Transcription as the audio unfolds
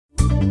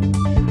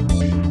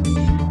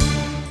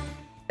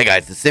Hey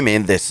guys, it's Sim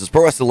and this is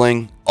Pro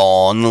Wrestling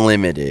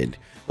Unlimited.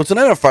 So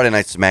tonight on Friday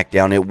Night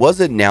SmackDown, it was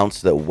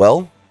announced that,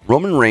 well,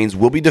 Roman Reigns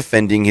will be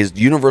defending his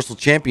Universal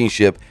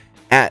Championship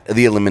at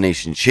the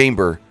Elimination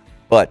Chamber,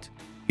 but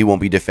he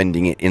won't be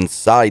defending it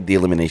inside the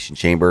Elimination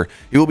Chamber.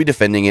 He will be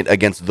defending it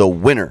against the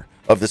winner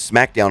of the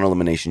Smackdown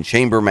Elimination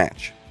Chamber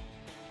match.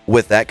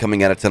 With that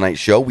coming out of tonight's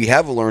show, we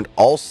have learned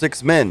all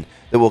 6 men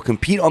that will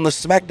compete on the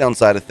SmackDown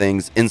side of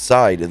things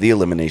inside the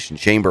Elimination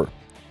Chamber.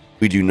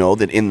 We do know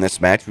that in this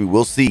match, we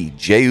will see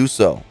Jey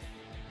Uso,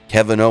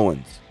 Kevin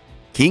Owens,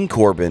 King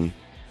Corbin,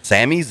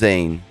 Sami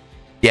Zayn,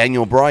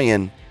 Daniel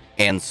Bryan,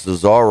 and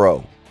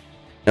Cesaro.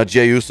 Now,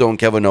 Jey Uso and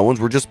Kevin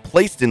Owens were just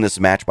placed in this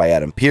match by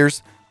Adam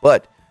Pearce,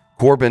 but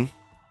Corbin,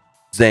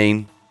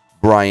 Zayn,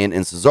 Bryan,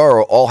 and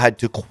Cesaro all had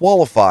to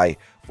qualify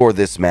for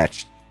this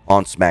match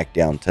on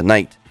SmackDown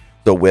tonight.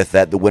 So with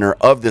that, the winner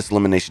of this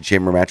Elimination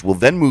Chamber match will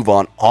then move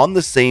on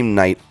the same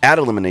night at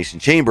Elimination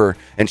Chamber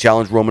and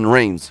challenge Roman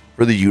Reigns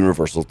for the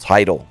Universal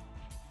title.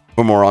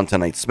 For more on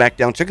tonight's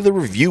SmackDown, check out the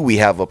review we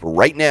have up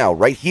right now,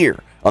 right here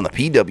on the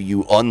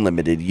PW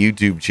Unlimited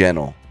YouTube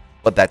channel.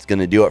 But that's going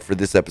to do it for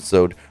this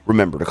episode.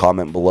 Remember to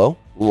comment below,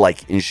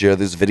 like and share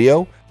this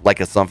video, like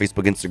us on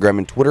Facebook, Instagram,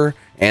 and Twitter,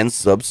 and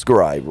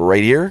subscribe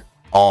right here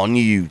on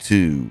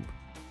YouTube.